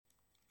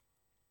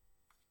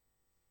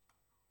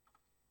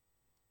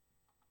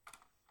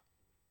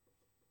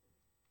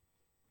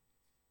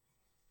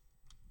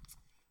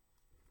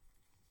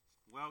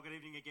Well, good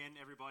evening again,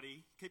 everybody.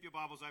 Keep your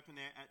Bibles open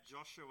there at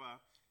Joshua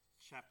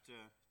chapter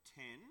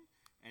 10.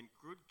 And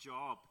good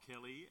job,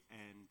 Kelly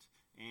and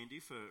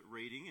Andy, for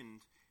reading. And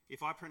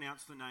if I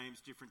pronounce the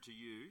names different to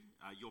you,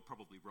 you're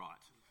probably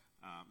right.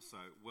 So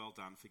well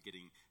done for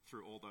getting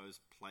through all those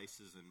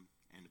places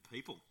and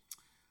people.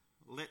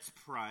 Let's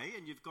pray.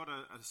 And you've got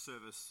a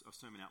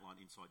sermon outline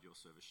inside your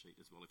service sheet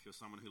as well, if you're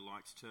someone who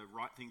likes to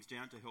write things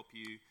down to help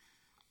you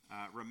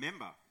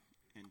remember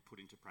and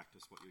put into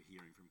practice what you're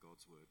hearing from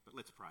God's word. But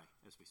let's pray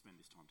as we spend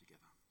this time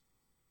together.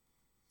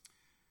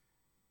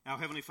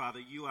 Our Heavenly Father,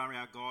 you are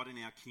our God and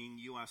our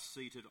King. You are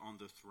seated on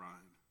the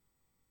throne.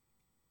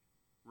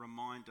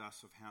 Remind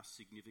us of how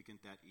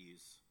significant that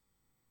is.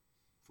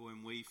 For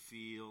when we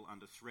feel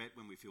under threat,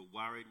 when we feel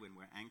worried, when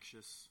we're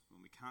anxious, when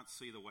we can't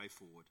see the way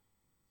forward,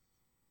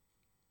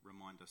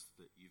 remind us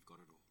that you've got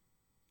it all.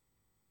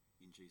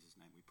 In Jesus'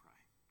 name we pray.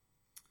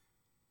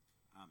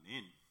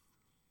 Amen.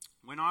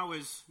 When I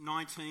was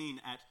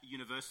 19 at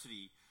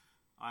university,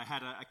 I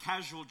had a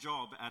casual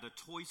job at a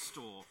toy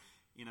store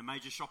in a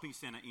major shopping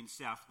centre in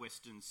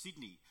southwestern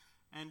Sydney.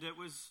 And it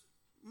was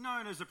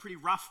known as a pretty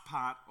rough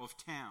part of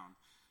town.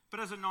 But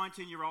as a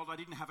 19-year-old, I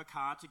didn't have a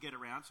car to get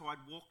around, so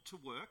I'd walk to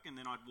work and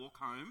then I'd walk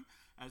home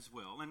as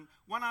well. And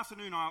one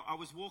afternoon, I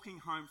was walking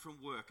home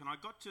from work and I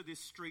got to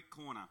this street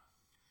corner.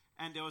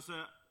 And there was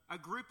a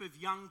group of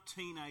young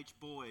teenage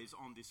boys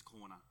on this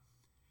corner.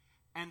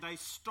 And they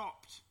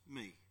stopped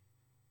me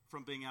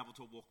from being able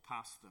to walk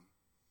past them.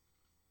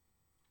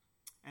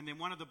 And then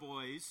one of the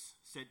boys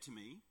said to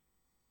me,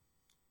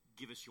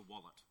 "Give us your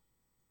wallet."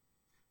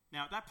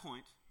 Now at that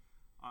point,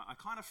 I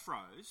kind of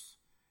froze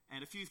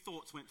and a few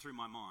thoughts went through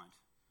my mind.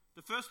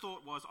 The first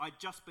thought was I'd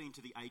just been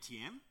to the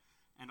ATM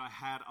and I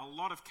had a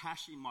lot of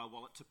cash in my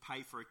wallet to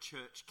pay for a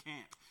church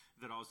camp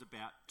that I was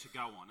about to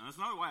go on. And there's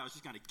no way I was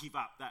just going to give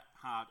up that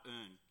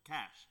hard-earned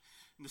cash.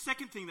 And the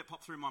second thing that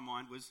popped through my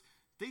mind was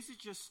these are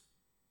just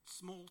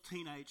small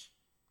teenage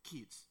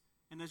kids.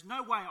 And there's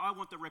no way I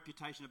want the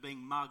reputation of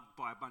being mugged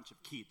by a bunch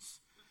of kids.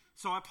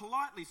 So I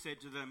politely said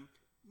to them,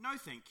 "No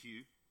thank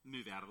you,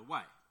 move out of the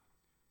way,"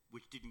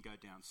 which didn't go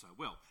down so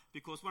well,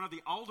 because one of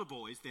the older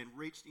boys then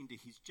reached into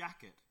his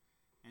jacket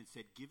and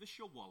said, "Give us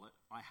your wallet,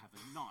 I have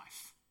a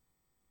knife."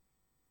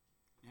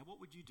 Now, what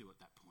would you do at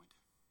that point?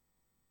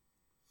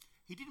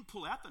 He didn't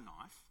pull out the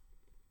knife,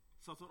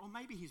 so I thought,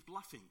 maybe he's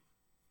bluffing,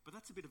 but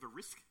that's a bit of a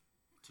risk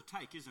to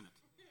take, isn't it?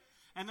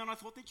 And then I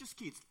thought, they're just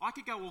kids. I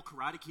could go all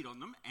Karate Kid on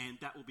them, and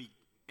that will be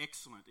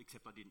excellent,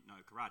 except I didn't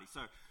know karate.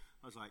 So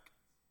I was like,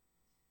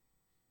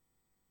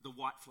 the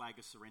white flag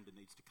of surrender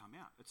needs to come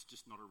out. It's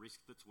just not a risk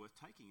that's worth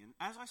taking. And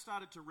as I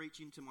started to reach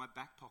into my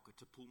back pocket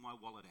to pull my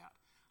wallet out,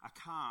 a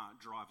car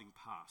driving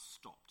past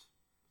stopped.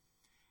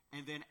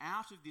 And then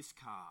out of this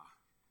car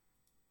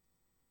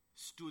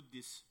stood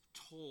this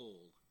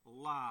tall,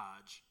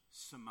 large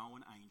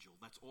Samoan angel.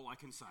 That's all I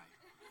can say.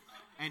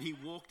 And he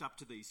walked up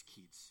to these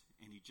kids,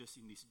 and he just,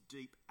 in this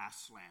deep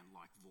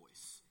Aslan-like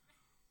voice,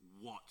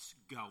 "What's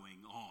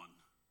going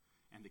on?"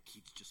 And the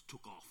kids just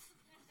took off.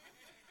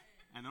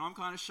 And then I'm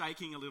kind of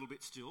shaking a little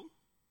bit still.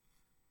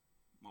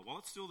 My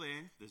wallet's still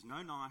there. There's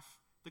no knife.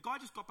 The guy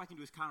just got back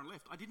into his car and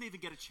left. I didn't even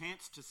get a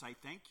chance to say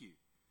thank you.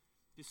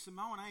 This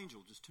Samoan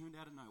angel just turned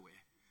out of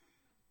nowhere.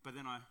 But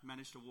then I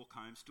managed to walk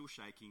home, still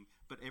shaking,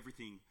 but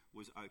everything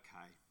was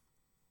okay.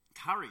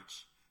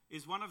 Courage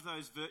is one of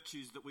those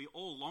virtues that we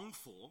all long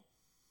for.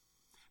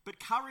 But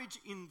courage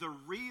in the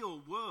real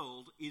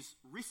world is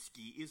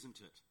risky,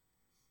 isn't it?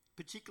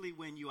 Particularly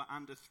when you are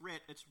under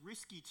threat, it's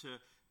risky to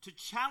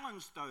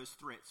challenge those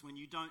threats when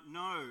you don't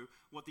know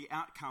what the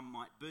outcome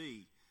might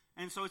be.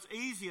 And so it's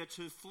easier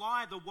to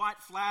fly the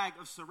white flag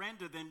of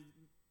surrender than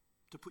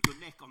to put your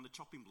neck on the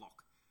chopping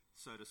block,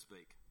 so to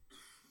speak.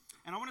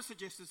 And I want to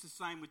suggest it's the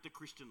same with the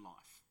Christian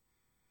life.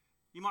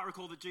 You might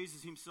recall that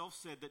Jesus himself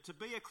said that to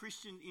be a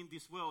Christian in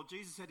this world,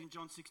 Jesus said in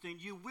John 16,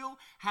 you will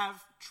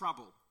have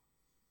trouble.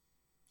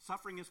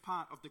 Suffering is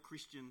part of the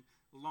Christian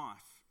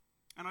life.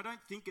 And I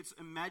don't think it's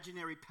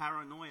imaginary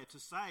paranoia to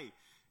say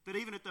that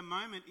even at the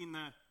moment in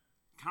the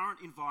current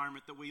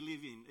environment that we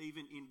live in,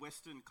 even in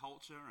Western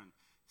culture and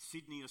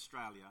Sydney,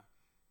 Australia,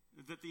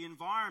 that the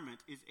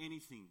environment is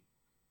anything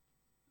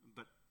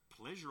but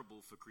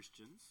pleasurable for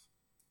Christians,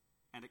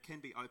 and it can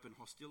be open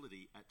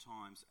hostility at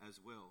times as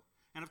well.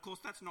 And of course,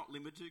 that's not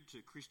limited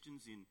to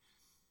Christians in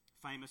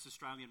famous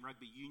Australian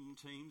rugby union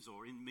teams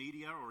or in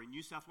media or in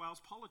New South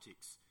Wales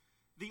politics.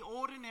 The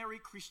ordinary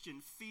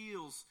Christian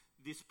feels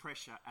this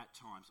pressure at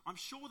times. I'm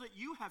sure that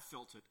you have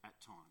felt it at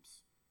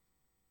times.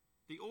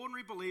 The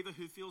ordinary believer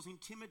who feels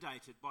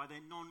intimidated by their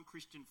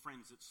non-Christian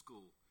friends at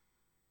school.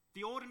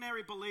 The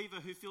ordinary believer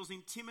who feels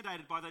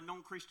intimidated by their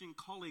non-Christian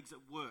colleagues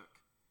at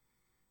work.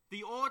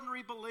 The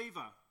ordinary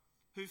believer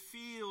who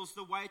feels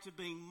the weight of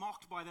being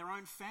mocked by their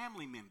own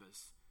family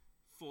members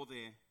for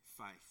their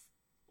faith.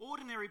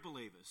 Ordinary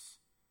believers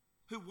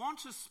who want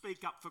to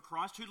speak up for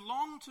Christ, who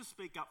long to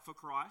speak up for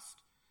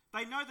Christ.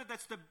 They know that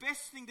that's the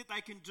best thing that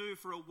they can do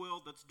for a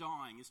world that's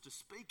dying, is to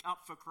speak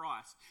up for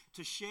Christ,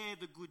 to share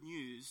the good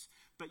news,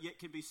 but yet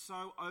can be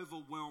so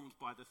overwhelmed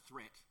by the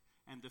threat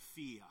and the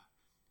fear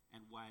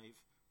and wave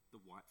the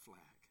white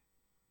flag.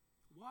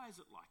 Why is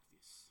it like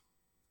this?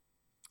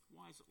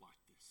 Why is it like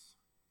this?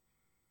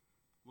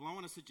 Well, I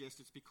want to suggest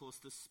it's because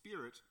the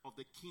spirit of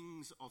the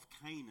kings of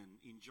Canaan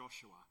in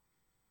Joshua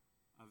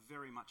are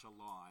very much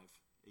alive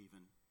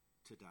even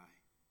today.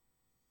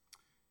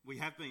 We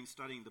have been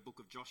studying the book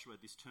of Joshua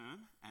this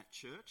term at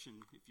church,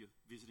 and if you're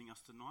visiting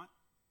us tonight,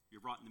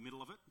 you're right in the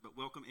middle of it, but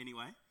welcome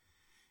anyway.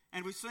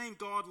 And we've seen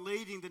God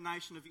leading the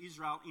nation of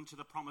Israel into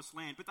the promised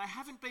land, but they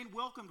haven't been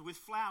welcomed with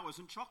flowers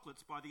and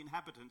chocolates by the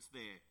inhabitants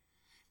there.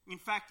 In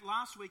fact,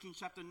 last week in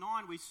chapter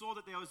 9, we saw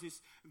that there was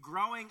this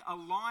growing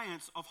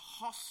alliance of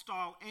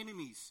hostile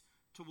enemies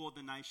toward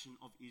the nation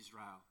of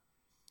Israel.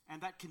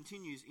 And that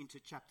continues into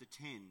chapter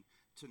 10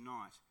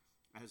 tonight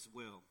as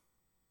well.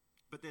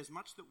 But there's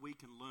much that we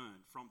can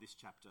learn from this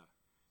chapter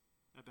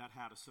about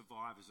how to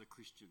survive as a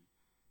Christian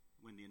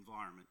when the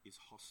environment is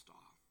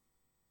hostile.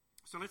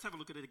 So let's have a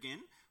look at it again.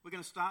 We're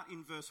going to start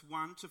in verse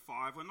 1 to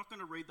 5. We're not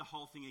going to read the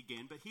whole thing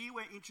again, but here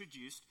we're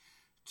introduced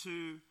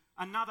to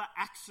another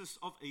axis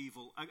of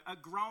evil, a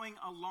growing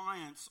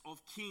alliance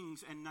of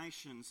kings and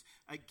nations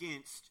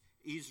against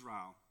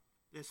Israel.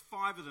 There's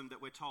 5 of them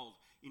that we're told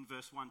in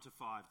verse 1 to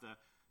 5.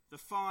 The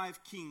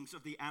 5 kings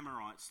of the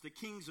Amorites, the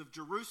kings of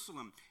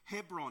Jerusalem,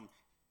 Hebron,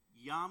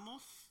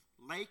 Yarmouth,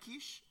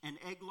 Lachish, and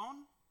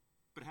Eglon.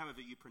 But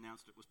however you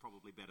pronounced it was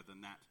probably better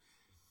than that.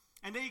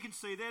 And there you can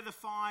see they're the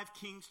 5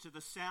 kings to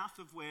the south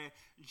of where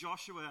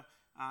Joshua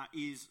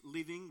is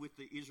living with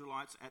the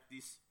Israelites at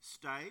this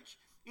stage.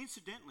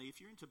 Incidentally,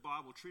 if you're into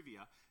Bible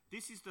trivia,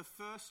 this is the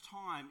first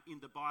time in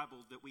the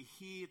Bible that we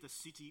hear the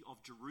city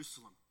of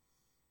Jerusalem.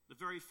 The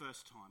very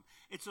first time.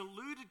 It's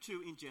alluded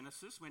to in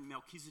Genesis when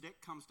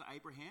Melchizedek comes to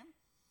Abraham,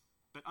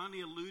 but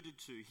only alluded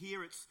to.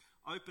 Here it's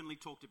openly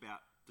talked about,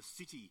 the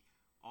city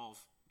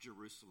of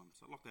Jerusalem.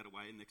 So lock that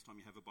away next time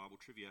you have a Bible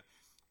trivia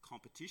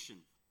competition.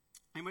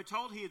 And we're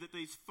told here that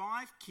these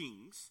 5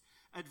 kings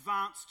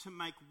advanced to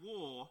make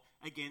war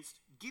against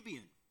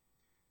Gibeon.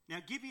 Now,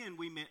 Gibeon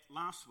we met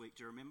last week,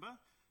 do you remember?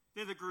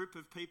 They're the group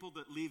of people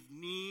that live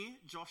near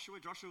Joshua.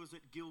 Joshua was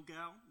at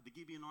Gilgal. The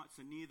Gibeonites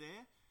are near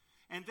there.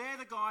 And they're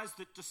the guys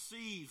that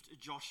deceived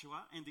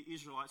Joshua and the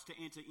Israelites to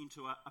enter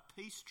into a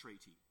peace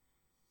treaty.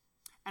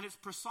 And it's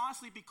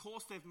precisely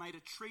because they've made a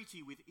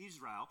treaty with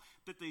Israel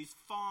that these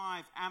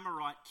 5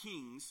 Amorite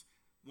kings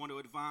want to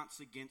advance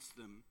against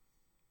them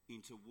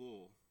into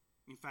war.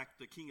 In fact,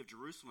 the king of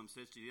Jerusalem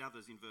says to the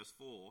others in verse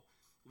 4,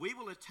 "We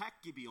will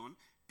attack Gibeon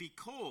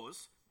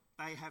because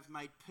they have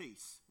made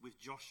peace with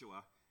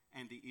Joshua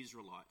and the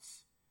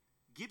Israelites."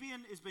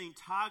 Gibeon is being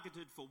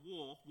targeted for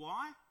war.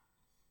 Why?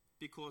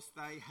 Because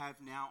they have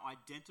now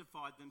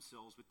identified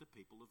themselves with the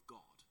people of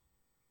God.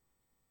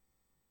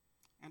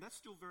 And that's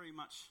still very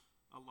much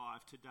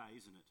alive today,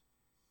 isn't it?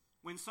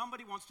 When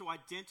somebody wants to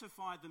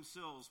identify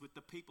themselves with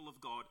the people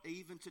of God,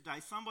 even today,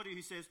 somebody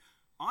who says,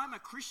 "I'm a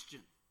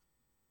Christian,"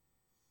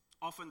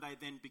 often they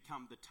then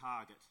become the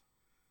target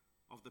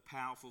of the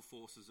powerful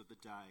forces of the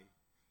day,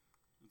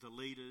 the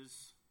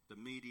leaders, the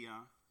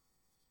media,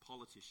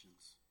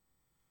 politicians.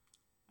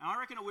 And I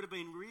reckon it would have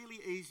been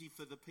really easy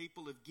for the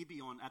people of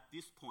Gibeon at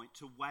this point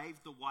to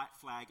wave the white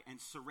flag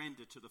and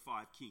surrender to the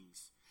 5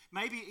 kings.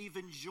 Maybe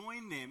even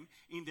join them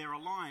in their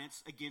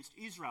alliance against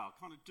Israel.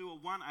 Kind of do a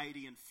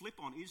 180 and flip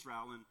on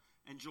Israel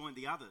and join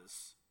the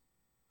others.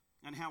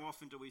 And how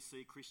often do we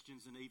see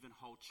Christians and even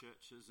whole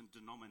churches and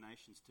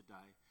denominations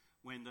today,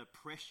 when the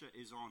pressure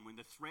is on, when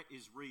the threat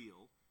is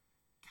real,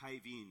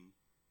 cave in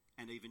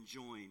and even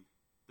join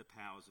the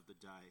powers of the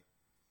day?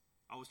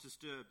 I was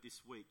disturbed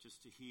this week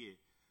just to hear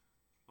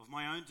of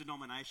my own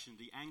denomination,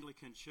 the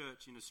Anglican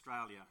Church in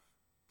Australia,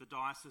 the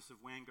Diocese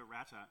of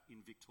Wangaratta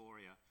in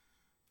Victoria,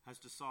 has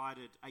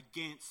decided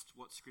against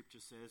what Scripture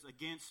says,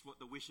 against what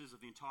the wishes of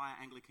the entire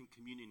Anglican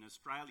community in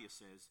Australia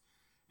says,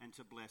 and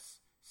to bless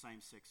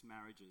same-sex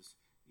marriages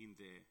in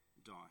their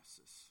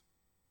diocese.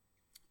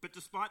 But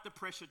despite the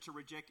pressure to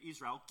reject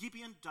Israel,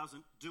 Gibeon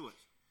doesn't do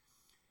it.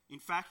 In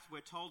fact,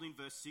 we're told in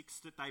verse 6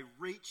 that they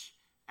reach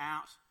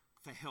out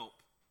for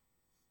help.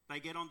 They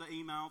get on the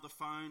email, the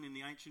phone in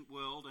the ancient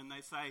world, and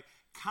they say,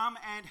 "Come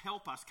and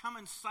help us, come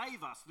and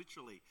save us,"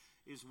 literally,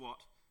 is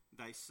what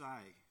they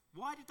say.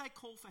 Why did they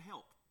call for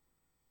help?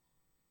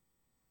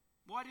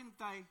 Why didn't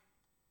they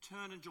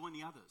turn and join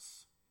the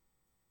others?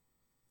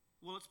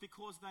 Well, it's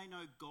because they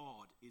know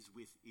God is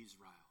with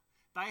Israel.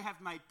 They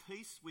have made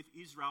peace with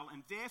Israel,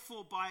 and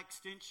therefore, by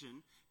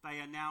extension, they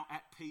are now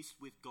at peace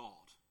with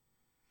God.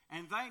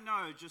 And they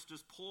know, just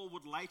as Paul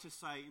would later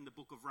say in the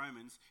book of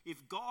Romans,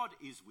 if God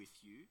is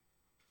with you,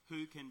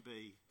 who can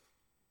be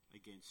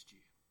against you?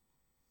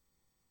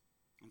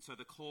 And so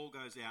the call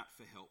goes out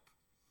for help.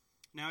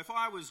 Now, if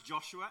I was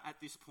Joshua at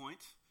this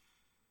point,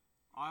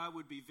 I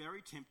would be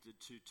very tempted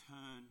to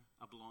turn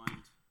a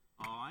blind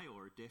eye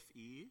or a deaf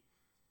ear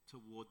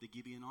toward the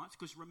Gibeonites,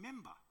 because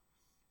remember,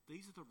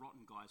 these are the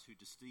rotten guys who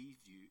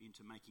deceived you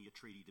into making a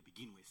treaty to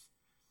begin with,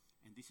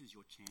 and this is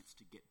your chance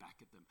to get back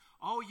at them.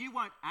 Oh, you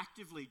won't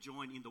actively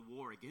join in the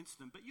war against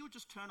them, but you'll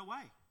just turn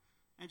away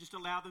and just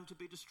allow them to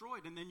be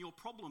destroyed, and then your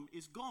problem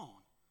is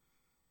gone.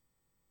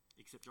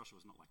 Except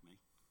Joshua's not like me.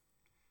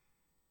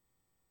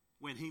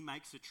 when he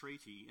makes a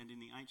treaty, and in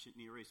the ancient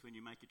Near East, when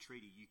you make a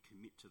treaty, you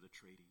commit to the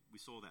treaty. We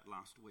saw that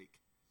last week.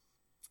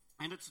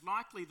 And it's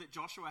likely that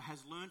Joshua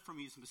has learned from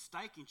his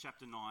mistake in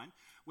chapter 9,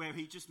 where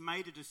he just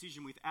made a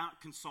decision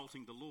without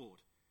consulting the Lord.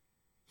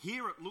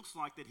 Here it looks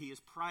like that he has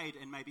prayed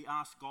and maybe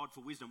asked God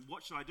for wisdom.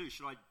 What should I do?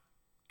 Should I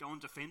go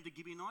and defend the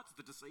Gibeonites,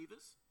 the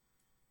deceivers?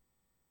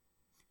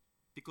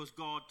 Because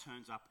God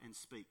turns up and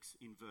speaks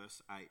in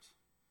verse 8.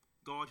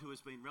 God, who has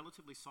been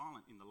relatively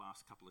silent in the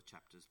last couple of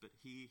chapters, but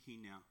here he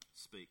now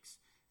speaks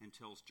and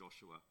tells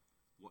Joshua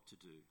what to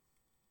do.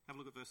 Have a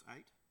look at verse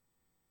 8.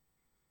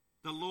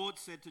 The Lord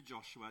said to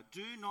Joshua,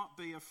 "Do not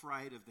be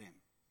afraid of them,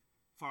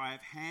 for I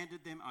have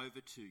handed them over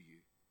to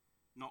you.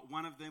 Not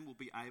one of them will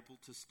be able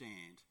to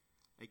stand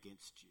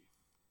against you."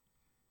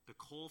 The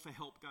call for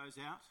help goes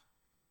out,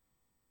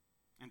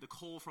 and the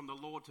call from the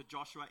Lord to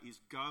Joshua is,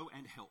 "Go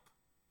and help,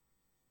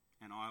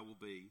 and I will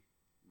be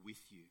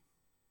with you."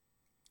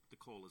 The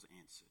call is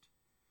answered.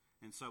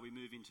 And so we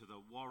move into the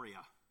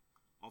warrior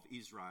of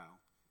Israel,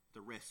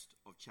 the rest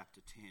of chapter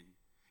 10.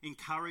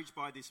 Encouraged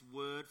by this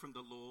word from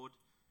the Lord,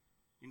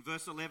 in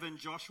verse 11,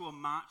 Joshua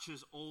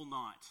marches all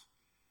night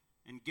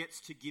and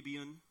gets to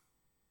Gibeon,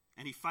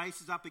 and he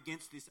faces up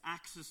against this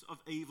axis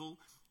of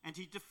evil, and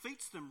he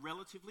defeats them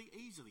relatively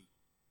easily.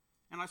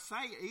 And I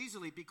say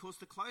easily because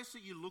the closer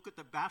you look at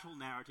the battle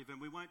narrative, and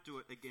we won't do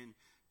it again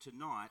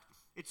tonight,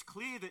 it's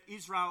clear that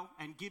Israel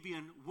and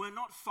Gibeon were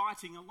not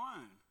fighting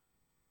alone.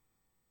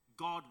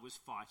 God was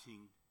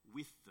fighting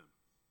with them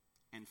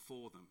and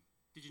for them.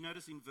 Did you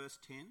notice in verse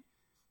 10,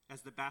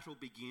 as the battle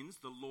begins,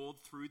 the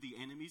Lord threw the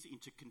enemies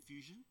into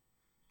confusion?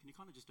 Can you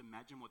kind of just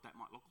imagine what that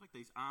might look like?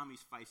 These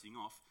armies facing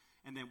off,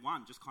 and then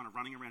one just kind of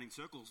running around in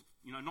circles,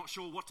 not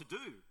sure what to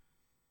do.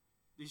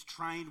 These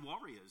trained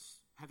warriors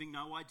having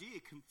no idea,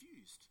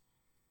 confused.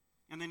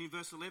 And then in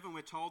verse 11,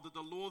 we're told that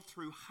the Lord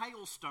threw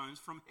hailstones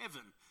from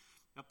heaven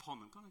upon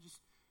them. Kind of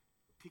just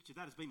picture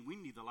that. It's been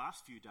windy the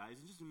last few days,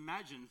 and just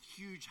imagine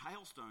huge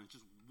hailstones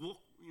just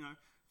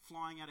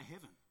flying out of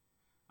heaven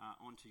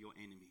onto your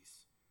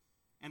enemies.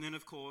 And then,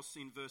 of course,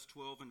 in verse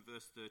 12 and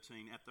verse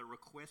 13, at the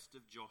request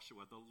of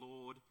Joshua, the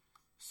Lord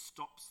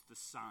stops the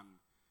sun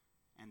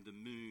and the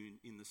moon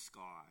in the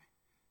sky,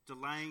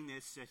 delaying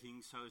their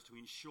setting so as to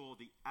ensure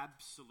the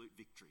absolute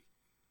victory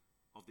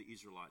of the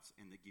Israelites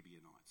and the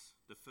Gibeonites,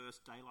 the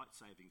first daylight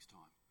savings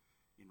time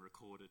in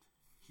recorded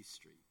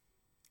history.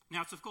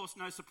 Now, it's of course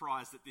no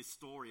surprise that this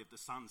story of the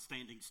sun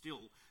standing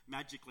still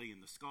magically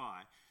in the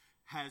sky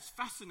has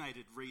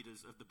fascinated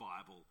readers of the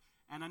Bible,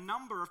 and a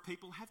number of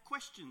people have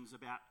questions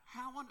about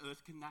how on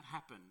earth can that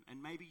happen,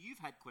 and maybe you've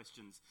had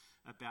questions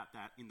about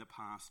that in the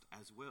past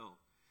as well.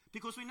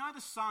 Because we know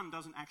the sun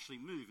doesn't actually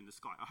move in the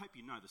sky. I hope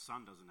you know the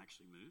sun doesn't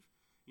actually move.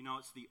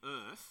 It's the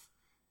earth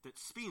that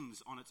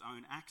spins on its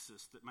own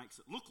axis that makes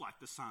it look like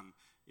the sun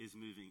is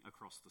moving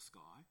across the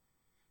sky.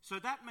 So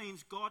that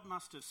means God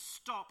must have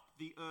stopped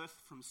the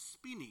earth from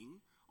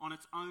spinning on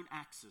its own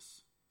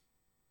axis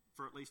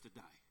for at least a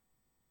day.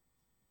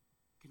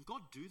 Can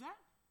God do that?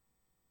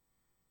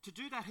 To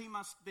do that, he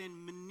must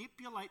then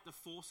manipulate the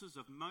forces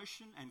of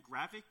motion and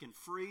gravity and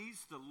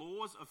freeze the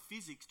laws of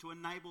physics to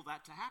enable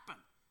that to happen.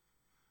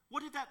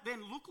 What did that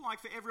then look like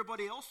for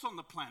everybody else on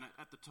the planet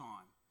at the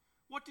time?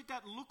 What did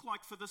that look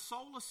like for the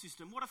solar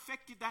system? What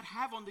effect did that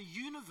have on the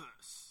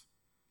universe?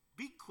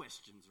 Big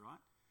questions,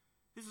 right?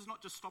 This is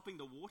not just stopping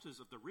the waters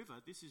of the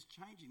river, this is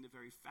changing the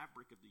very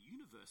fabric of the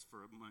universe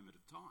for a moment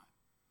of time.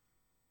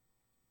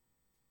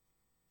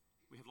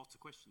 We have lots of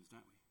questions,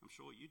 don't we? I'm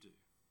sure you do.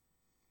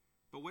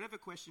 But whatever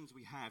questions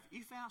we have,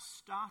 if our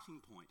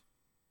starting point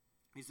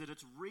is that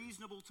it's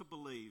reasonable to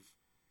believe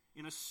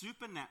in a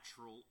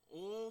supernatural,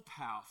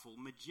 all-powerful,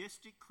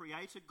 majestic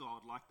creator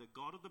God like the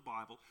God of the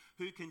Bible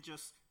who can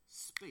just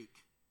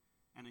speak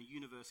and a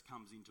universe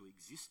comes into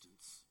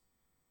existence,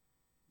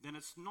 then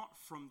it's not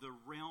from the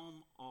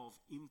realm of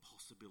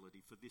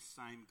impossibility for this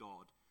same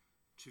God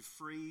to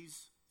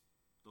freeze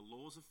the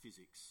laws of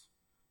physics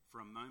for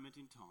a moment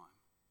in time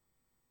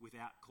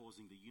without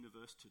causing the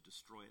universe to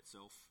destroy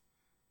itself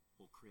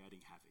or creating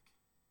havoc.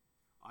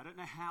 I don't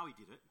know how he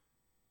did it,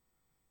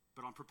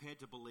 but I'm prepared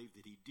to believe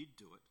that he did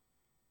do it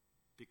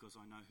because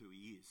I know who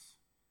he is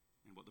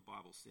and what the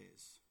Bible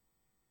says.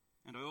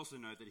 And I also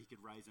know that he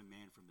could raise a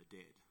man from the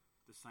dead,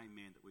 the same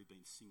man that we've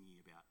been singing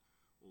about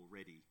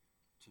already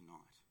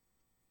tonight.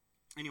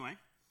 Anyway,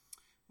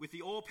 with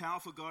the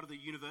all-powerful God of the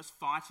universe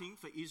fighting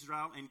for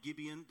Israel and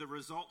Gibeon, the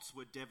results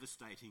were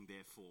devastating,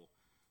 therefore,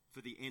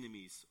 for the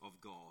enemies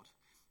of God.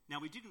 Now,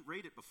 we didn't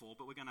read it before,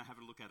 but we're going to have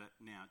a look at it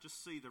now.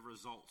 Just see the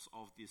results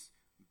of this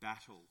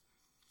battle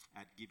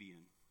at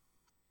Gibeon.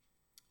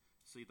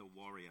 See the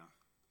warrior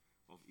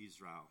of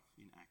Israel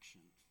in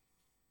action.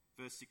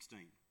 Verse 16.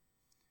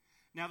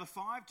 Now the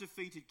 5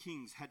 defeated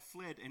kings had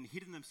fled and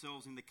hidden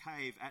themselves in the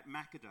cave at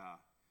Makkedah.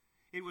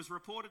 It was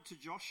reported to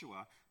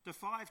Joshua, the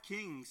 5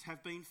 kings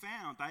have been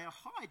found. They are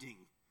hiding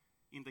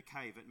in the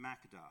cave at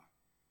Makkedah.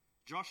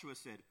 Joshua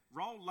said,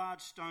 roll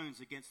large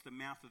stones against the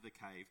mouth of the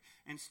cave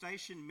and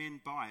station men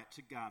by it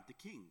to guard the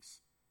kings.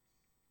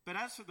 But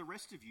as for the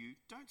rest of you,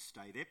 don't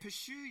stay there.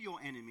 Pursue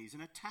your enemies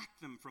and attack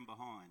them from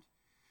behind.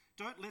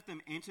 Don't let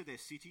them enter their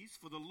cities,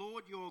 for the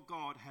Lord your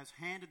God has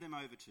handed them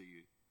over to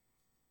you."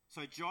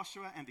 So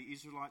Joshua and the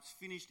Israelites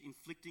finished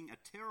inflicting a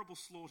terrible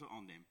slaughter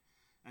on them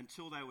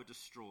until they were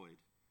destroyed,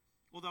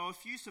 although a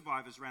few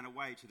survivors ran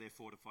away to their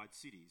fortified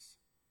cities.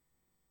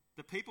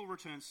 The people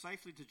returned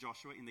safely to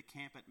Joshua in the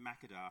camp at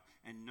Makkedah,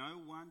 and no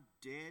one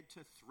dared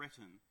to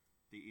threaten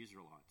the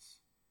Israelites.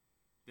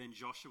 Then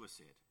Joshua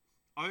said,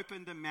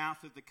 "Open the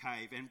mouth of the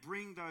cave and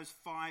bring those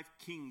 5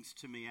 kings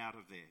to me out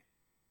of there."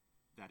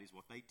 That is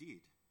what they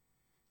did.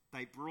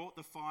 They brought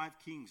the 5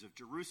 kings of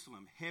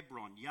Jerusalem,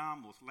 Hebron,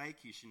 Yarmouth,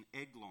 Lachish, and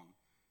Eglon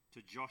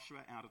to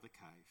Joshua out of the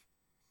cave.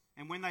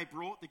 And when they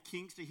brought the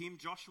kings to him,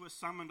 Joshua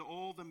summoned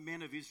all the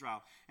men of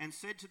Israel and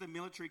said to the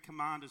military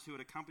commanders who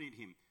had accompanied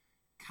him,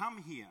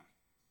 "Come here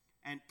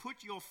and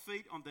put your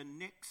feet on the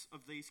necks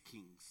of these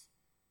kings."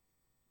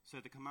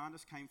 So the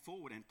commanders came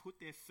forward and put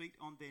their feet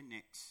on their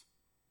necks.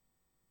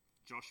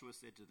 Joshua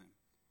said to them,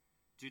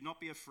 "Do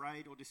not be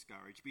afraid or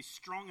discouraged. Be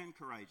strong and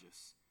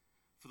courageous,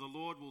 for the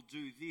Lord will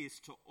do this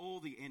to all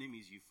the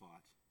enemies you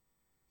fight."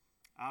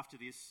 After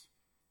this,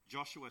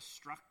 Joshua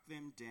struck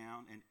them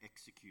down and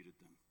executed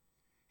them.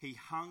 He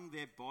hung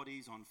their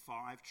bodies on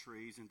 5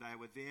 trees, and they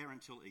were there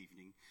until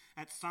evening.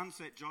 At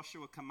sunset,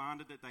 Joshua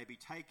commanded that they be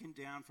taken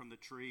down from the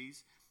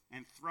trees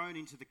and thrown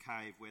into the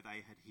cave where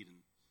they had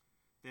hidden.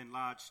 Then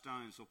large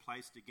stones were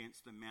placed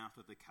against the mouth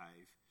of the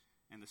cave,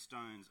 and the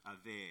stones are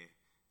there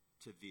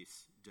to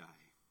this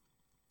day.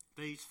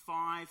 These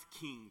 5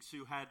 kings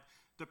who had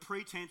the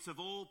pretense of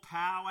all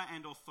power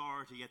and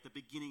authority at the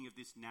beginning of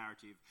this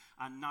narrative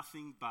are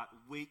nothing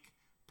but weak,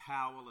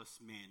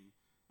 powerless men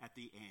at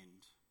the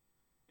end,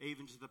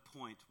 even to the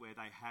point where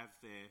they have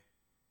their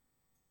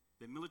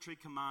military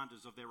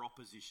commanders of their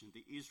opposition,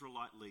 the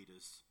Israelite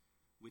leaders,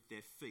 with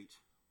their feet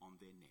on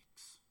their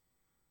necks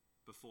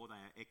before they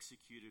are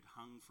executed,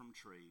 hung from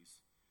trees,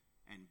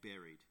 and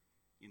buried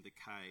in the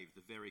cave,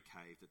 the very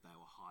cave that they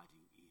were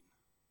hiding in.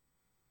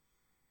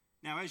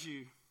 Now, as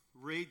you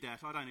read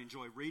that, I don't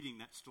enjoy reading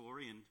that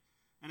story,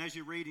 and as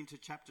you read into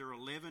chapter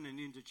 11 and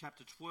into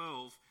chapter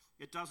 12,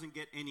 it doesn't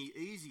get any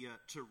easier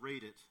to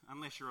read it,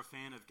 unless you're a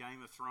fan of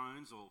Game of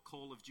Thrones or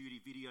Call of Duty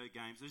video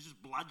games. There's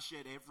just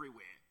bloodshed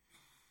everywhere.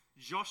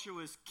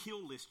 Joshua's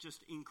kill list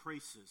just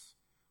increases,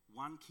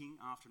 one king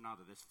after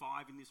another. There's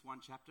 5 in this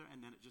one chapter,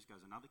 and then it just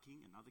goes another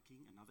king, another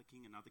king, another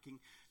king, another king.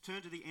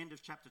 Turn to the end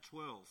of chapter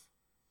 12.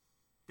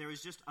 There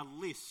is just a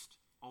list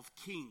of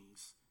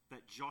kings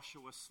that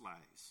Joshua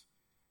slays,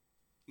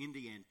 in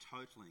the end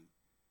totaling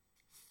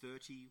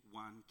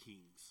 31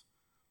 kings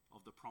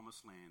of the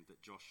promised land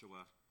that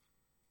Joshua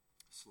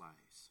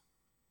slays.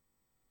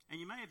 And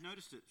you may have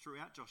noticed it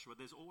throughout Joshua,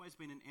 there's always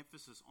been an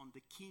emphasis on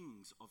the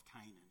kings of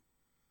Canaan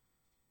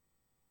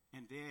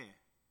and their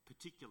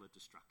particular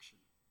destruction.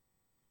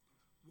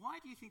 Why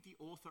do you think the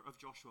author of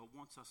Joshua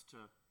wants us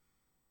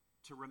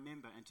to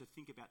remember and to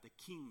think about the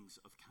kings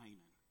of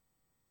Canaan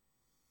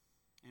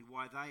and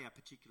why they are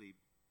particularly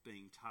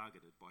being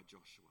targeted by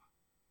Joshua?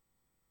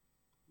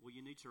 Well,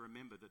 you need to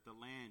remember that the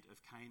land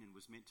of Canaan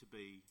was meant to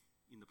be,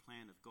 in the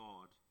plan of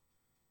God,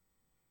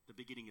 the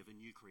beginning of a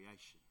new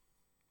creation,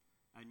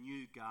 a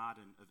new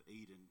Garden of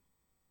Eden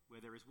where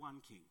there is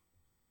one king,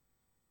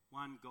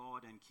 one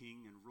God and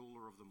king and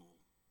ruler of them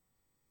all,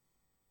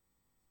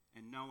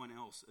 and no one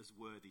else is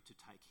worthy to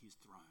take his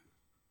throne.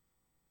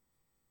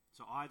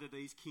 So either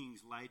these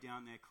kings lay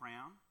down their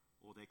crown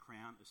or their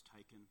crown is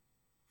taken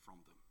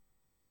from them.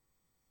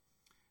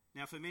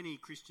 Now, for many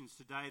Christians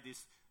today,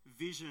 this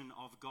vision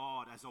of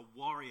God as a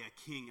warrior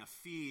king, a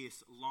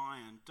fierce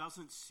lion,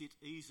 doesn't sit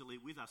easily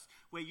with us.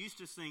 We're used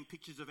to seeing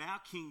pictures of our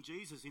King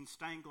Jesus in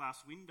stained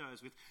glass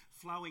windows with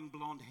flowing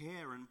blonde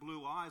hair and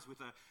blue eyes, with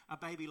a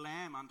baby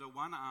lamb under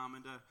one arm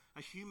and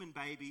a human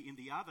baby in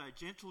the other, a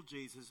gentle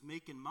Jesus,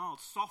 meek and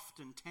mild, soft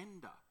and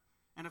tender.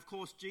 And of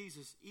course,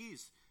 Jesus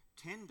is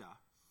tender.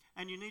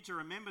 And you need to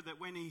remember that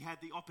when he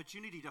had the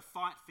opportunity to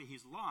fight for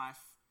his life,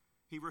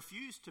 he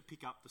refused to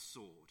pick up the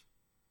sword.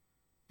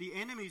 The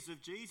enemies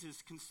of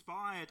Jesus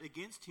conspired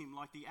against him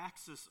like the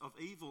axis of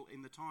evil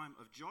in the time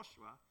of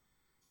Joshua.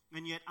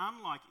 And yet,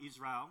 unlike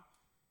Israel,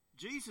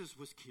 Jesus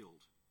was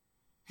killed.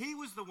 He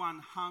was the one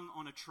hung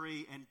on a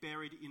tree and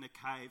buried in a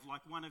cave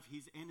like one of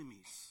his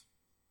enemies.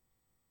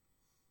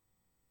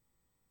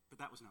 But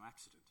that was no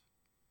accident.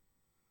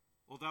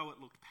 Although it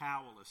looked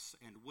powerless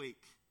and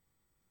weak,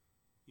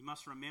 you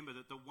must remember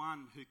that the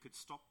one who could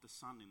stop the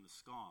sun in the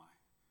sky,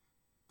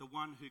 the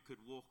one who could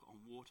walk on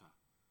water,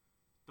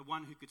 the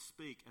one who could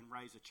speak and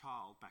raise a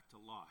child back to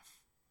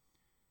life,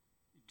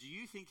 do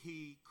you think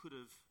he could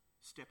have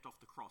stepped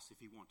off the cross if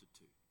he wanted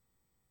to?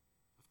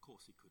 Of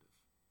course he could have.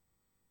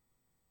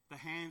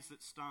 The hands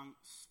that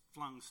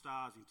flung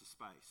stars into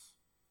space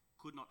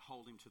could not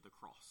hold him to the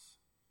cross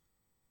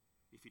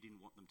if he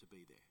didn't want them to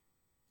be there.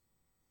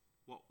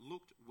 What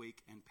looked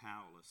weak and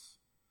powerless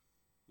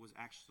was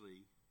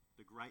actually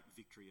the great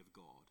victory of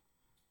God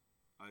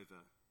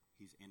over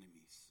his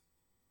enemies.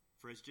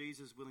 For as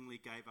Jesus willingly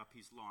gave up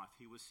his life,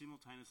 he was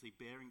simultaneously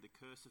bearing the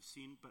curse of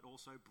sin, but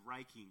also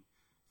breaking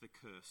the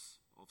curse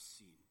of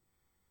sin,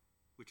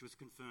 which was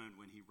confirmed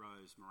when he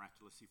rose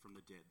miraculously from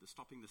the dead. The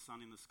stopping the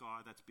sun in the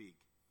sky, that's big.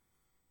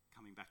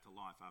 Coming back to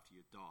life after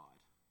you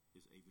died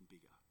is even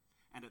bigger.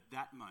 And at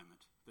that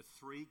moment, the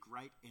three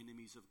great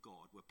enemies of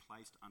God were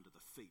placed under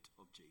the feet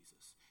of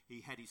Jesus.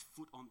 He had his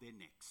foot on their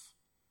necks: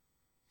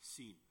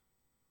 sin,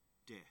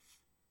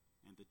 death,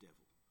 and the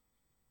devil.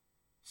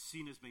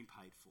 Sin has been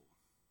paid for.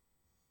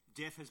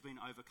 Death has been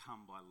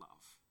overcome by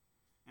love,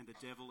 and the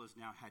devil has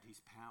now had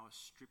his power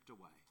stripped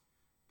away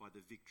by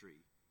the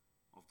victory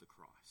of the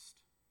Christ.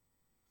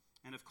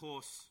 And of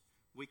course,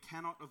 we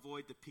cannot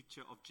avoid the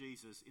picture of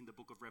Jesus in the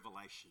book of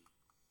Revelation.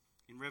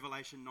 In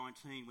Revelation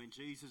 19, when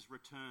Jesus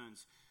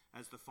returns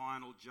as the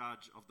final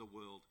judge of the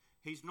world,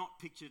 he's not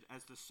pictured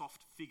as the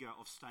soft figure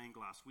of stained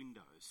glass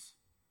windows.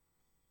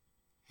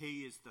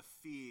 He is the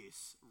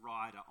fierce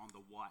rider on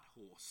the white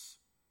horse,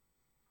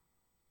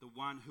 the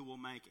one who will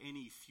make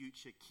any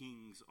future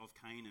kings of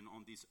Canaan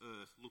on this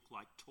earth look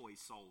like toy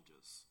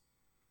soldiers,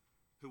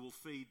 who will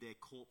feed their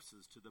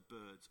corpses to the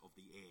birds of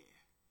the air.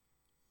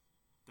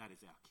 That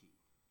is our King.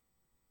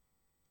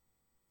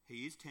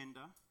 He is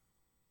tender,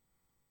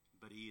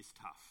 but he is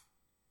tough,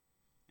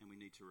 and we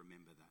need to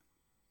remember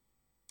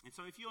that. And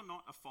so if you're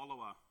not a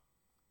follower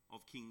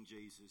of King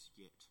Jesus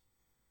yet,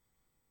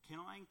 can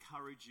I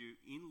encourage you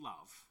in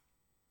love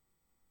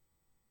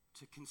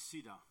to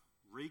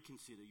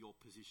reconsider your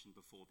position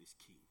before this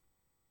King?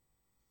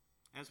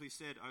 As we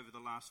said over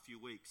the last few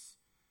weeks,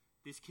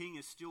 this King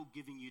is still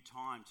giving you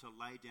time to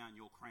lay down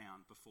your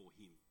crown before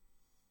him.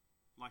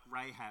 Like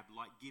Rahab,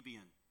 like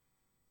Gibeon.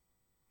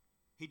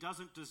 He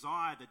doesn't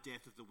desire the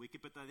death of the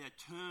wicked, but they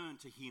turn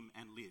to him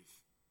and live.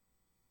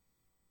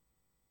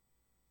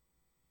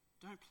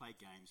 Don't play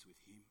games with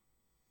him.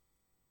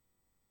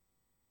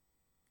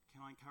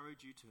 Can I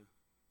encourage you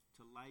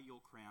to lay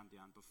your crown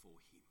down before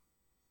him?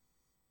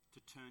 To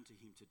turn to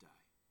him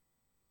today.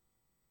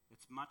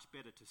 It's much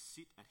better to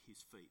sit at his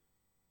feet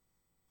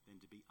than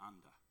to be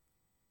under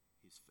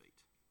his feet.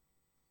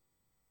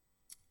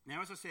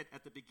 Now, as I said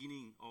at the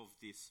beginning of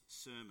this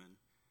sermon,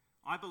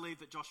 I believe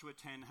that Joshua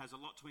 10 has a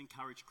lot to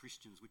encourage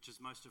Christians, which is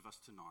most of us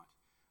tonight,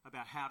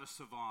 about how to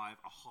survive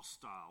a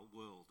hostile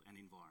world and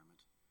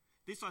environment.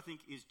 This, I think,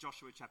 is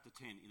Joshua chapter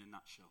 10 in a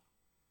nutshell.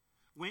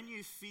 When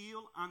you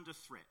feel under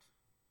threat,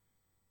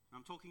 and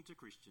I'm talking to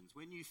Christians,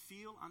 when you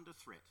feel under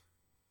threat,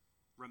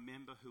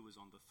 remember who is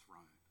on the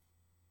throne.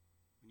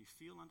 When you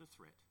feel under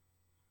threat,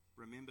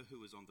 remember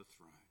who is on the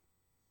throne.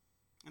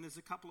 And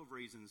there's a couple of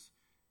reasons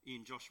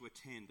in Joshua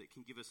 10 that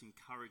can give us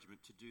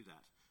encouragement to do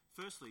that.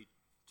 Firstly,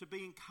 to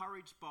be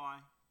encouraged by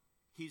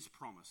his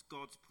promise,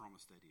 God's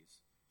promise, that is.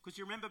 Because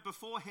you remember,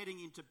 before heading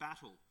into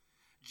battle,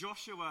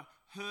 Joshua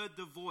heard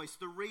the voice,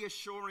 the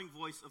reassuring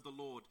voice of the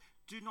Lord.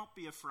 Do not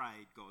be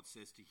afraid, God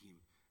says to him,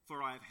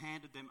 for I have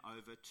handed them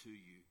over to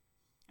you.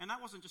 And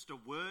that wasn't just a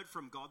word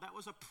from God, that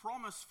was a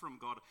promise from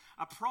God,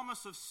 a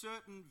promise of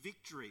certain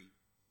victory.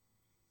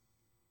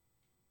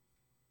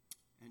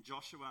 And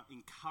Joshua,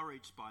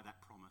 encouraged by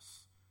that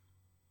promise,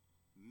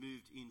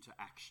 moved into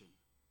action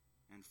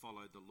and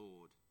followed the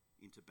Lord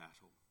into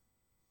battle.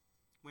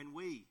 When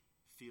we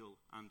feel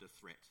under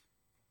threat,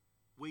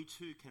 we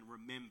too can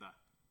remember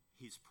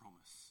his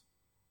promise.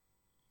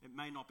 It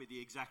may not be the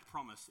exact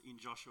promise in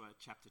Joshua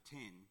chapter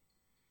 10,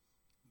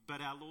 but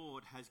our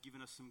Lord has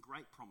given us some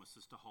great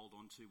promises to hold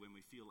on to when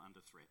we feel under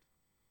threat.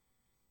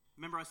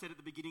 Remember, I said at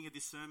the beginning of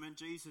this sermon,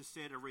 Jesus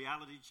said, a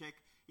reality check: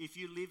 if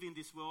you live in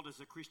this world as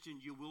a Christian,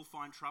 you will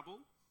find trouble.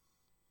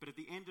 But at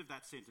the end of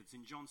that sentence,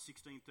 in John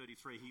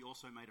 16:33, he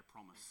also made a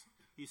promise.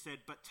 He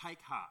said, but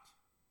take heart,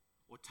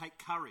 or take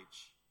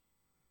courage,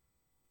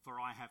 for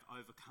I have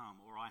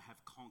overcome, or I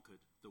have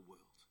conquered the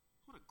world.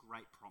 What a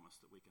great promise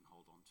that we can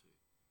hold on to.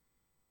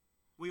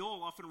 We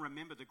all often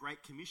remember the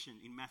Great Commission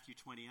in Matthew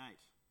 28.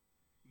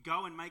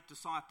 Go and make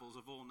disciples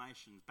of all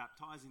nations,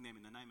 baptizing them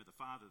in the name of the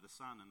Father, the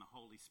Son, and the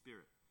Holy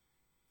Spirit.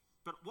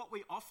 But what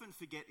we often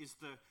forget is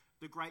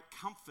the great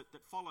comfort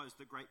that follows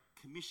the Great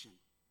Commission.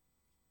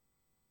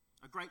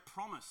 A great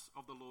promise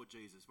of the Lord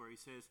Jesus, where he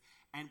says,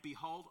 and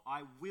behold,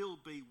 I will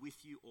be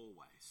with you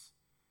always,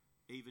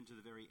 even to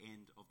the very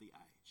end of the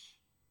age.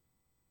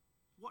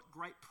 What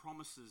great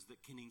promises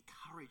that can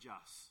encourage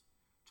us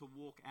to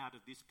walk out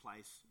of this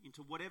place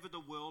into whatever the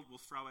world will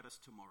throw at us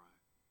tomorrow.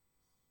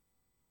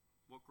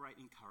 What great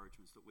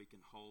encouragements that we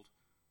can hold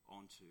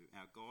on to.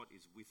 Our God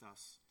is with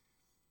us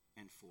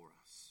and for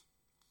us.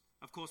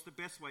 Of course, the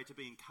best way to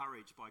be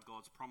encouraged by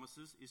God's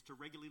promises is to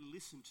regularly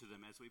listen to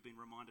them, as we've been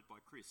reminded by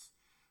Chris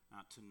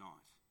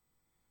tonight.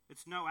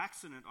 It's no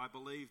accident, I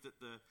believe,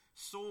 that the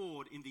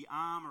sword in the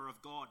armour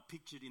of God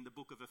pictured in the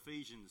book of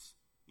Ephesians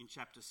in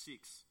chapter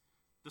 6,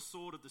 the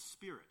sword of the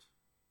Spirit,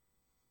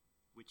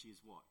 which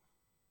is what?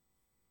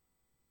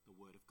 The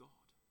Word of God.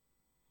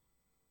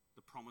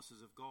 The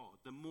promises of God.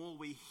 The more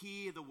we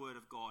hear the Word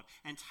of God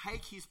and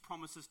take his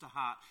promises to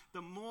heart,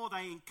 the more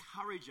they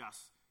encourage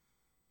us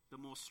the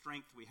more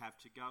strength we have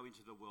to go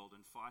into the world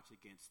and fight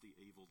against the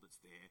evil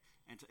that's there,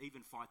 and to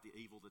even fight the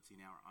evil that's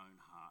in our own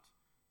heart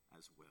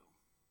as well.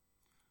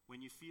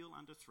 When you feel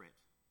under threat,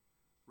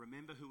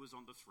 remember who is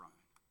on the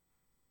throne,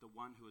 the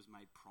one who has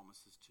made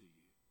promises to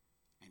you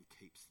and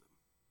keeps them.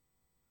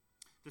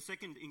 The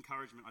second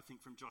encouragement, I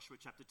think, from Joshua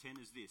chapter 10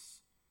 is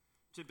this: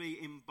 to be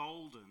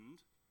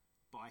emboldened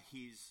by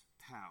his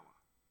power.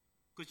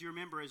 Because you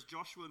remember, as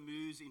Joshua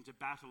moves into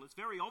battle, it's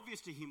very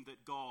obvious to him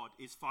that God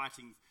is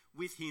fighting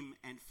with him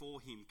and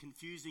for him,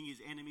 confusing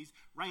his enemies,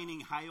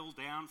 raining hail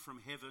down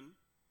from heaven.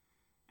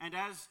 And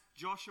as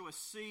Joshua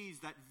sees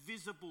that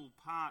visible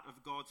part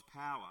of God's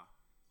power,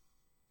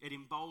 it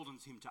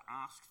emboldens him to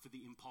ask for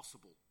the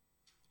impossible.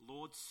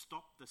 Lord,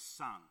 stop the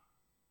sun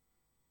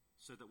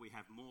so that we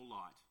have more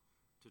light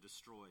to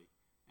destroy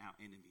our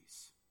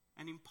enemies.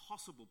 An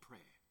impossible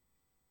prayer.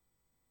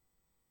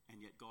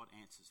 And yet God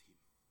answers him.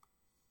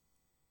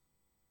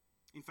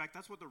 In fact,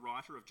 that's what the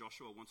writer of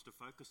Joshua wants to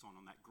focus on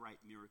that great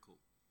miracle.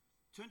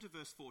 Turn to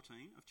verse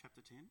 14 of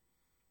chapter 10.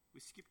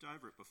 We skipped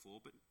over it before,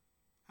 but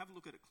have a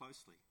look at it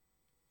closely.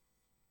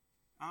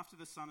 After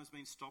the sun has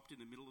been stopped in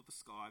the middle of the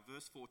sky,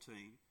 verse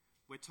 14,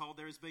 we're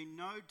told there has been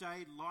no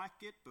day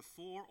like it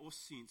before or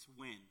since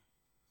when.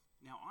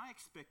 Now, I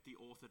expect the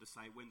author to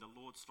say when the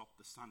Lord stopped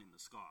the sun in the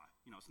sky.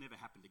 You know, it's never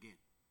happened again.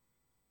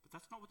 But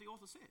that's not what the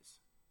author says.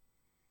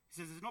 He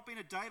says, there's not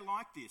been a day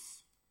like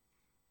this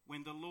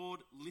when the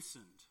Lord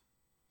listened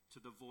to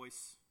the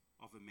voice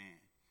of a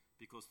man,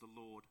 because the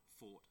Lord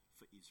fought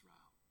for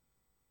Israel.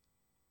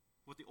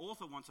 What the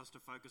author wants us to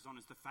focus on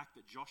is the fact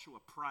that Joshua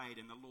prayed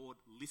and the Lord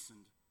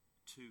listened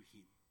to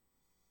him.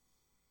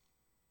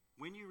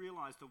 When you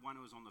realise the one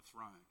who is on the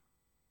throne,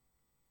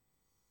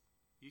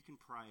 you can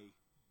pray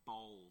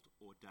bold,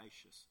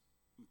 audacious,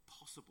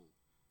 impossible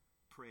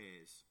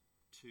prayers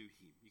to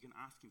him. You can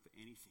ask him for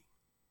anything.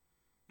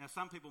 Now,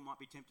 some people might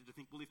be tempted to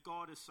think, well, if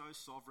God is so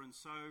sovereign,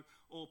 so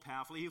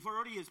all-powerful, if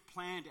already has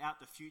planned out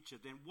the future,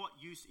 then what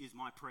use is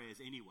my prayers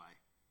anyway?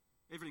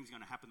 Everything's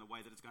going to happen the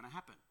way that it's going to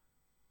happen.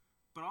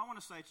 But I want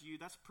to say to you,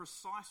 that's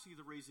precisely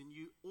the reason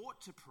you ought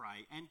to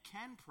pray and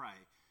can pray,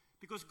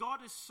 because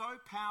God is so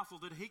powerful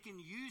that he can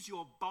use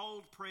your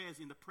bold prayers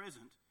in the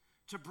present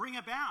to bring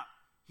about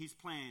his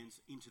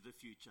plans into the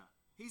future.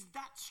 He's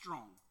that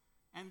strong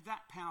and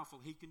that powerful.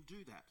 He can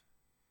do that.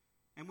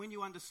 And when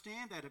you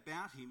understand that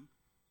about him,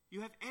 you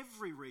have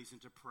every reason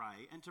to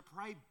pray, and to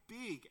pray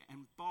big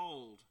and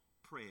bold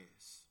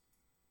prayers.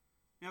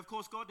 Now, of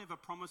course, God never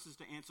promises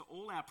to answer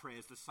all our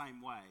prayers the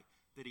same way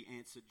that he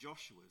answered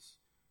Joshua's.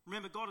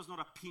 Remember, God is not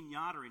a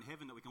piñata in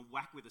heaven that we can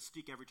whack with a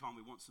stick every time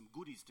we want some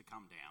goodies to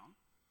come down.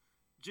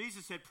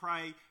 Jesus said,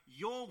 pray,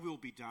 your will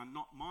be done,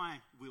 not my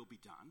will be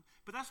done.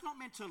 But that's not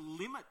meant to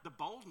limit the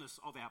boldness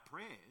of our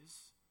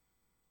prayers.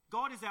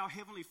 God is our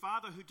Heavenly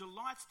Father who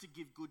delights to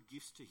give good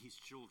gifts to his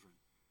children.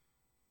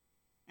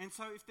 And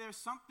so if there's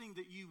something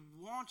that you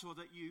want or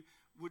that you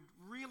would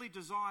really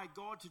desire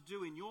God to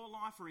do in your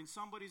life or in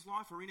somebody's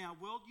life or in our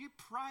world, you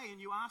pray and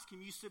you ask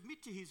him. You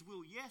submit to his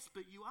will, yes,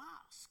 but you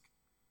ask.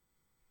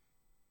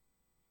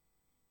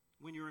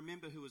 When you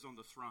remember who is on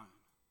the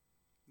throne,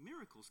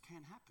 miracles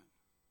can happen.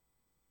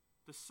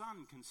 The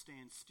sun can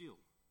stand still.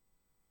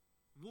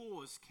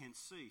 Wars can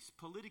cease.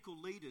 Political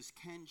leaders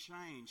can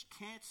change.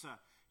 Cancer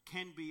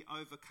can be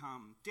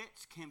overcome.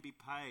 Debts can be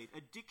paid.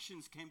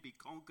 Addictions can be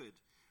conquered.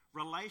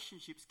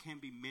 Relationships can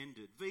be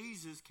mended.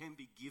 Visas can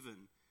be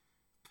given.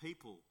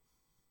 People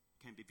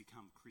can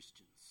become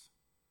Christians.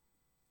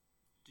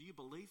 Do you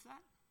believe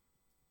that?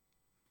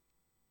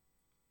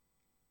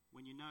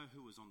 When you know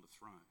who is on the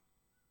throne,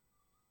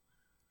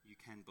 you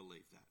can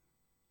believe that.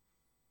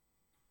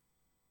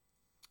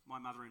 My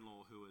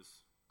mother-in-law, who has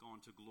gone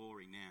to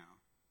glory now,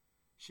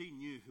 she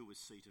knew who was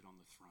seated on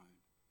the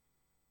throne.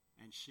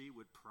 And she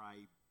would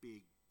pray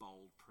big,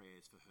 bold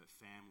prayers for her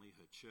family,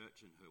 her church,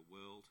 and her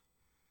world.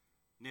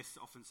 Ness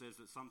often says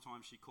that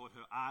sometimes she caught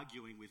her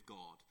arguing with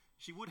God.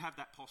 She would have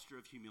that posture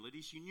of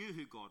humility. She knew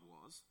who God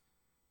was,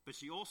 but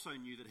she also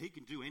knew that he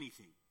can do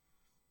anything.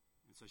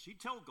 And so she'd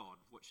tell God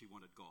what she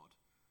wanted God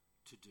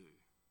to do,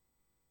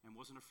 and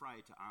wasn't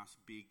afraid to ask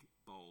big,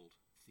 bold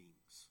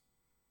things.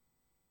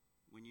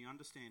 When you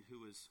understand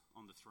who is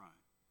on the throne,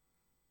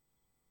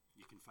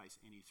 you can face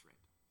any threat.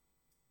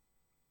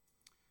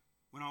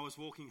 When I was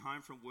walking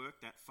home from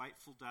work that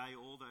fateful day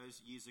all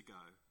those years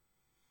ago,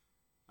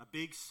 a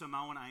big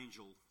Samoan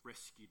angel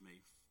rescued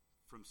me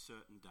from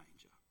certain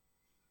danger.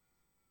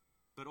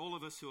 But all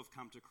of us who have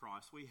come to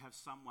Christ, we have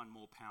someone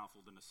more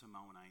powerful than a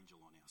Samoan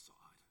angel on our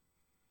side.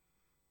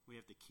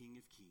 We have the King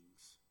of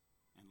Kings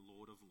and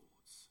Lord of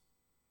Lords.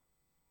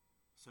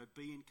 So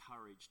be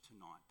encouraged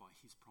tonight by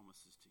his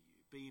promises to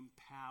you. Be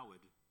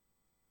empowered,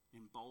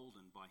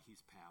 emboldened by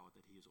his power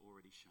that he has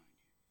already shown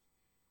you.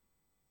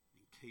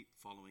 And keep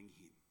following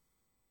him.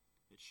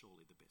 It's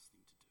surely the best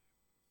thing to do.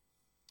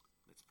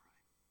 Let's pray.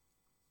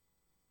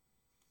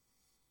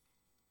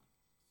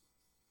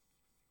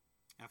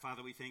 Our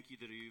Father, we thank you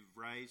that you've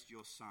raised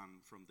your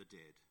Son from the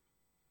dead.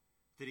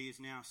 that he is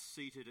now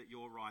seated at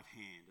your right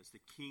hand as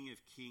the King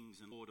of kings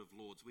and Lord of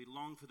lords. We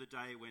long for the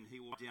day when he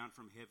will come down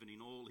from heaven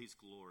in all his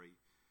glory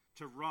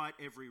to right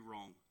every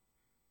wrong,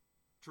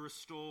 to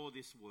restore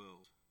this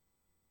world,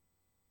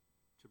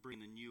 to bring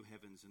the new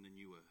heavens and the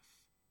new earth.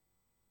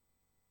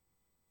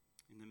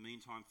 In the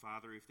meantime,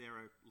 Father, if there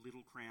are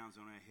little crowns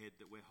on our head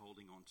that we're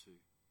holding on to,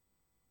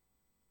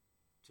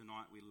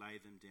 tonight we lay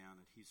them down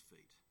at his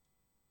feet.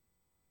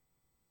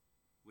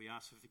 We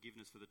ask for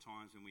forgiveness for the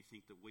times when we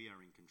think that we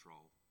are in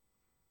control.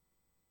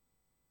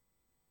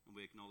 And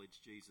we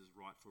acknowledge Jesus'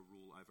 rightful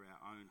rule over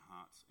our own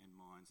hearts and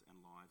minds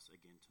and lives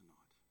again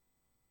tonight.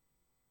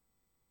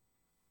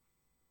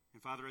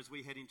 And Father, as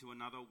we head into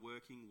another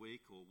working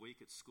week or week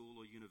at school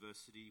or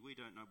university, we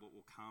don't know what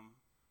will come.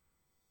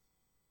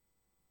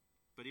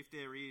 But if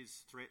there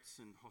is threats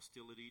and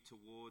hostility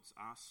towards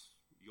us,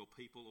 your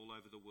people all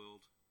over the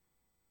world,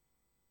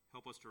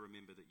 help us to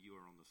remember that you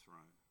are on the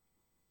throne.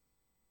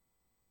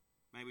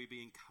 May we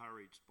be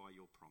encouraged by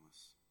your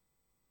promise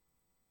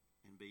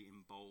and be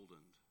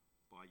emboldened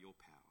by your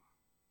power,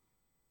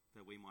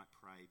 that we might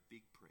pray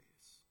big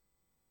prayers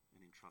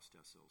and entrust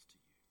ourselves to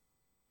you.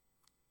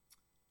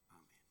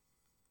 Amen.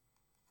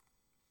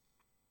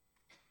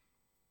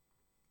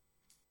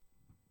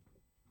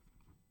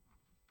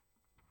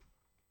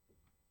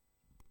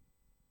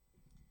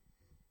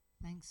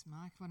 Thanks,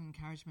 Mike. What an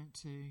encouragement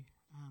to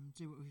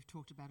do what we've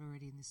talked about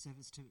already in this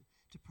service, to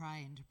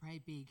pray and to pray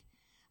big.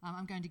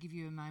 I'm going to give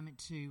you a moment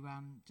to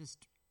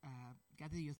just gather your